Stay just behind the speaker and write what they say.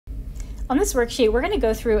On this worksheet, we're going to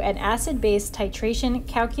go through an acid-base titration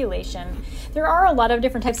calculation. There are a lot of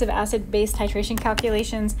different types of acid-base titration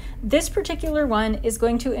calculations. This particular one is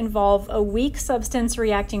going to involve a weak substance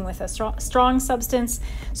reacting with a strong substance.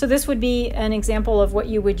 So this would be an example of what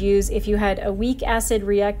you would use if you had a weak acid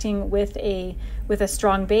reacting with a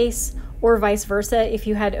strong base, or vice versa if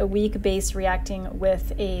you had a weak base reacting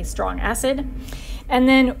with a strong acid. And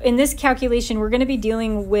then in this calculation, we're going to be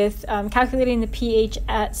dealing with calculating the pH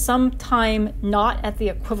at some time not at the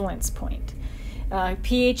equivalence point.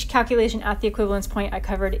 pH calculation at the equivalence point I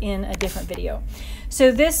covered in a different video.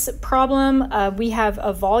 So this problem, we have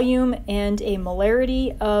a volume and a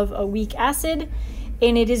molarity of a weak acid,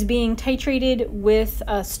 and it is being titrated with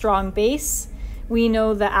a strong base. We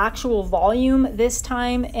know the actual volume this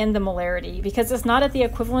time and the molarity. Because it's not at the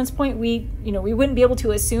equivalence point, we wouldn't be able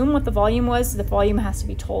to assume what the volume was. The volume has to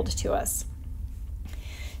be told to us.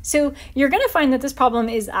 So you're going to find that this problem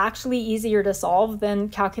is actually easier to solve than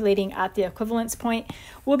calculating at the equivalence point.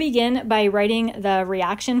 We'll begin by writing the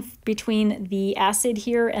reaction between the acid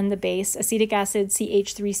here and the base, acetic acid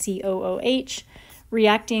CH3COOH,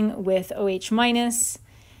 reacting with OH minus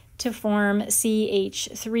to form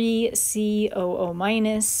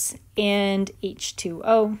CH3COO- and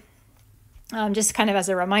H2O. Just kind of as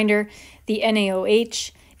a reminder, the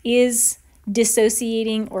NaOH is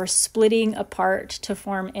dissociating or splitting apart to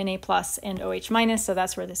form Na plus and OH minus. So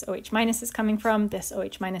that's where this OH minus is coming from. This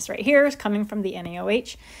OH minus right here is coming from the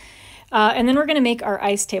NaOH. And then we're going to make our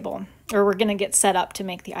ice table, or we're going to get set up to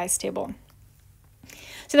make the ice table.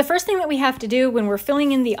 So the first thing that we have to do when we're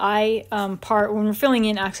filling in the I part, when we're filling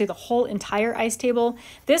in actually the whole entire ice table,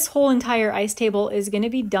 this whole entire ice table is going to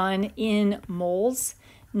be done in moles,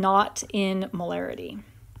 not in molarity.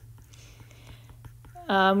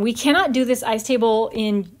 We cannot do this ice table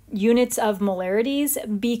in units of molarities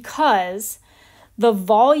because the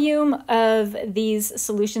volume of these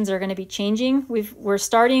solutions are going to be changing. We're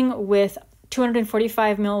starting with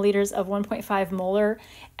 245 milliliters of 1.5 molar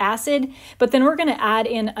acid, but then we're going to add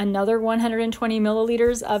in another 120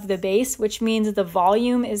 milliliters of the base, which means the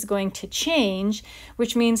volume is going to change,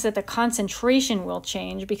 which means that the concentration will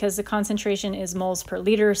change because the concentration is moles per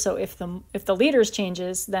liter. So if the liters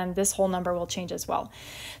changes, then this whole number will change as well.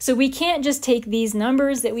 So we can't just take these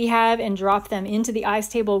numbers that we have and drop them into the ice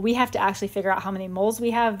table. We have to actually figure out how many moles we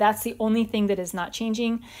have. That's the only thing that is not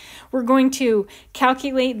changing. We're going to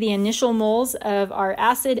calculate the initial moles of our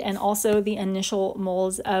acid and also the initial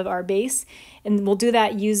moles of our base, and we'll do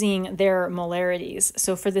that using their molarities.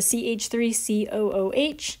 So for the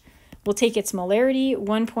CH3COOH, we'll take its molarity,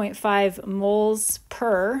 1.5 moles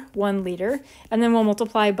per 1 liter, and then we'll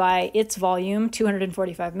multiply by its volume,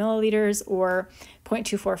 245 milliliters, or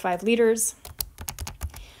 0.245 liters.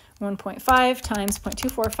 1.5 times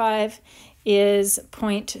 0.245 is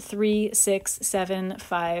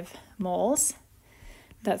 0.3675 moles.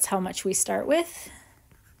 That's how much we start with.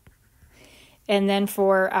 And then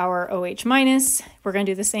for our OH minus, we're going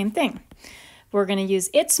to do the same thing. We're going to use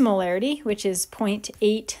its molarity, which is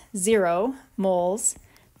 0.80 moles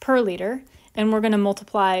per liter, and we're going to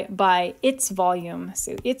multiply by its volume.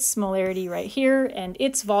 So its molarity right here, and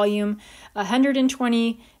its volume,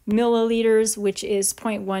 120 milliliters, which is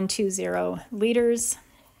 0.120 liters.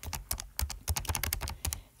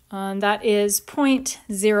 That is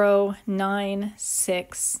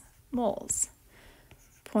 0.096 moles.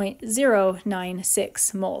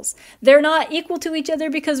 0.096 moles. They're not equal to each other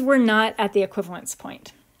because we're not at the equivalence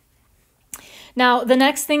point. Now, the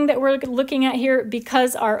next thing that we're looking at here,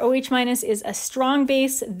 because our OH minus is a strong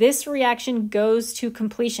base, this reaction goes to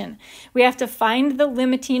completion. We have to find the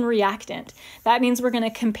limiting reactant. That means we're going to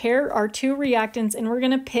compare our two reactants and we're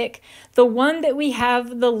going to pick the one that we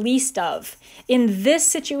have the least of. In this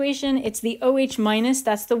situation, it's the OH minus.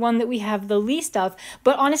 That's the one that we have the least of,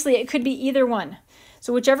 but honestly, it could be either one.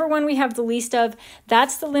 So whichever one we have the least of,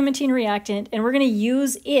 that's the limiting reactant, and we're going to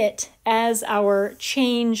use it as our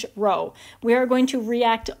change row. We are going to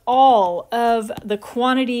react all of the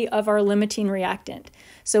quantity of our limiting reactant.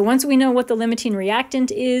 So once we know what the limiting reactant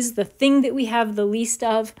is, the thing that we have the least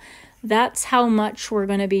of, that's how much we're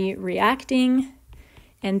going to be reacting,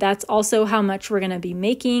 and that's also how much we're going to be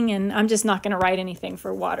making. And I'm just not going to write anything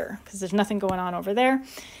for water because there's nothing going on over there.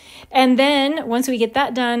 And then once we get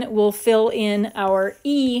that done, we'll fill in our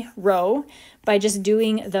E row by just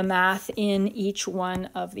doing the math in each one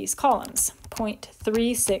of these columns.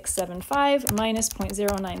 0.3675 minus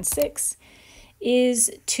 0.096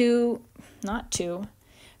 is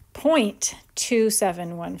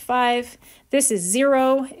 0.2715. This is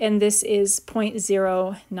 0, and this is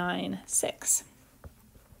 0.096.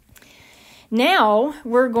 Now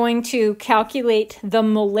we're going to calculate the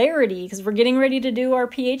molarity because we're getting ready to do our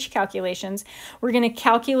pH calculations. We're going to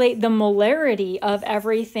calculate the molarity of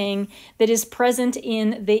everything that is present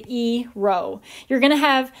in the E row. You're going to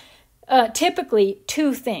have typically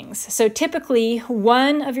two things. So typically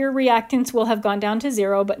one of your reactants will have gone down to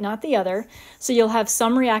 0, but not the other. So you'll have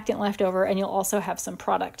some reactant left over and you'll also have some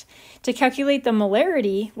product. To calculate the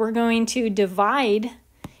molarity, we're going to divide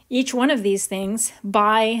each one of these things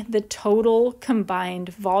by the total combined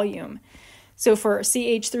volume. So for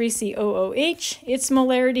CH3COOH, its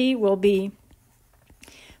molarity will be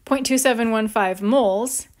 0.2715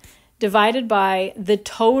 moles divided by the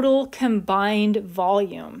total combined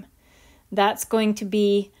volume. That's going to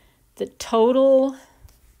be the total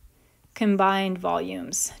combined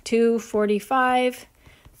volumes. 245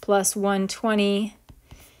 plus 120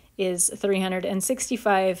 is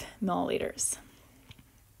 365 milliliters.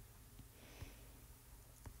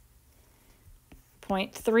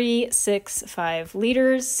 0.365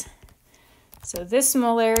 liters. So this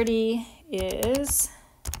molarity is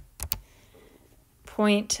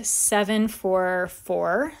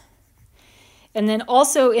 0.744. And then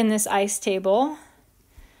also in this ice table,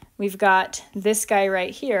 we've got this guy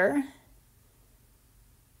right here,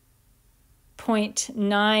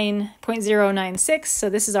 0.096. So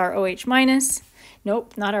this is our OH minus.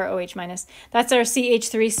 Nope, not our OH minus. That's our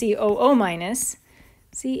CH3COO minus.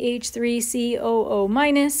 CH3COO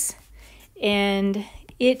minus, and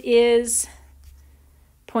it is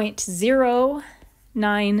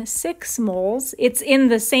 0.096 moles. It's in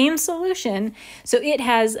the same solution, so it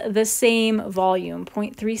has the same volume,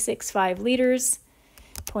 0.365 liters.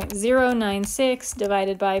 0.096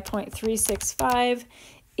 divided by 0.365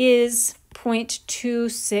 is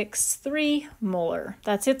 0.263 molar.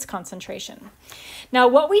 That's its concentration. Now,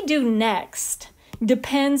 what we do next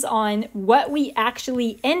depends on what we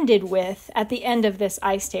actually ended with at the end of this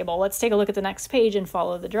ice table. Let's take a look at the next page and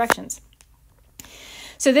follow the directions.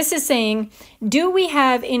 So this is saying, do we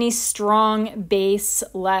have any strong base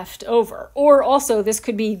left over? Or also this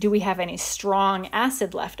could be, do we have any strong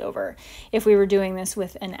acid left over if we were doing this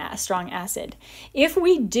with a strong acid? If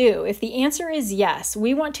we do, if the answer is yes,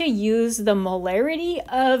 we want to use the molarity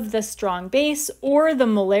of the strong base or the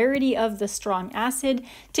molarity of the strong acid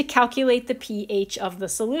to calculate the pH of the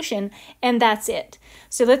solution, and that's it.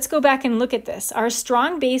 So let's go back and look at this. Our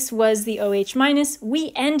strong base was the OH minus.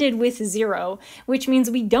 We ended with 0, which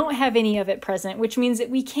means we don't have any of it present, which means that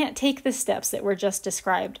we can't take the steps that were just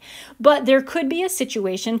described. But there could be a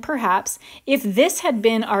situation, perhaps, if this had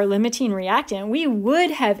been our limiting reactant, we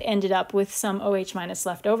would have ended up with some OH minus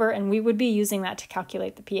left over, and we would be using that to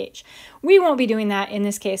calculate the pH. We won't be doing that in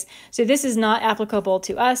this case, so this is not applicable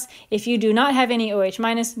to us. If you do not have any OH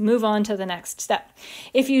minus, move on to the next step.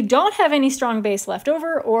 If you don't have any strong base left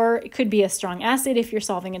over, or it could be a strong acid if you're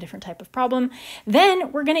solving a different type of problem,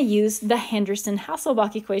 then we're going to use the Henderson-hasselbalch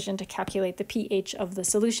equation to calculate the pH of the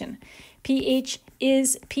solution. pH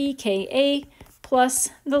is pKa plus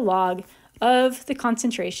the log of the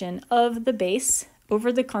concentration of the base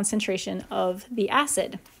over the concentration of the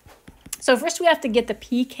acid. So first we have to get the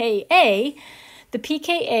pKa. The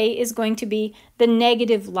pKa is going to be the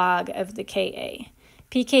negative log of the Ka.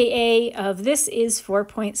 pKa of this is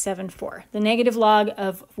 4.74, the negative log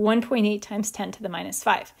of 1.8 times 10 to the minus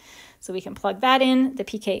 5. So we can plug that in. The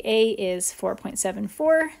pKa is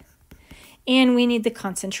 4.74, and we need the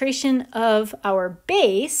concentration of our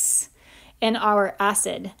base and our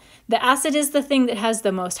acid. The acid is the thing that has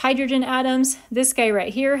the most hydrogen atoms. This guy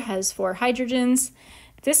right here has 4 hydrogens.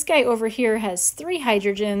 This guy over here has 3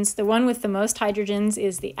 hydrogens. The one with the most hydrogens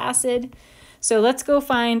is the acid. So let's go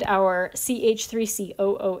find our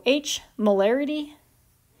CH3COOH molarity.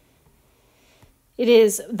 It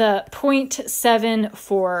is the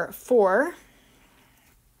 0.744.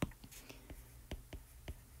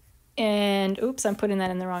 And oops, I'm putting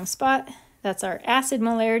that in the wrong spot. That's our acid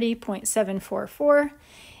molarity, 0.744.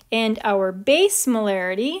 And our base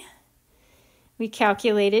molarity, we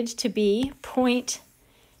calculated to be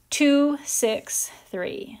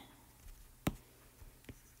 0.263.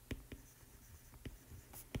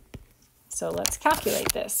 So let's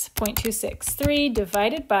calculate this. 0.263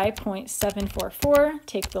 divided by 0.744.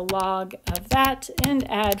 Take the log of that and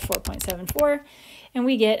add 4.74. And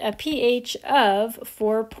we get a pH of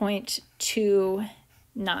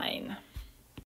 4.29.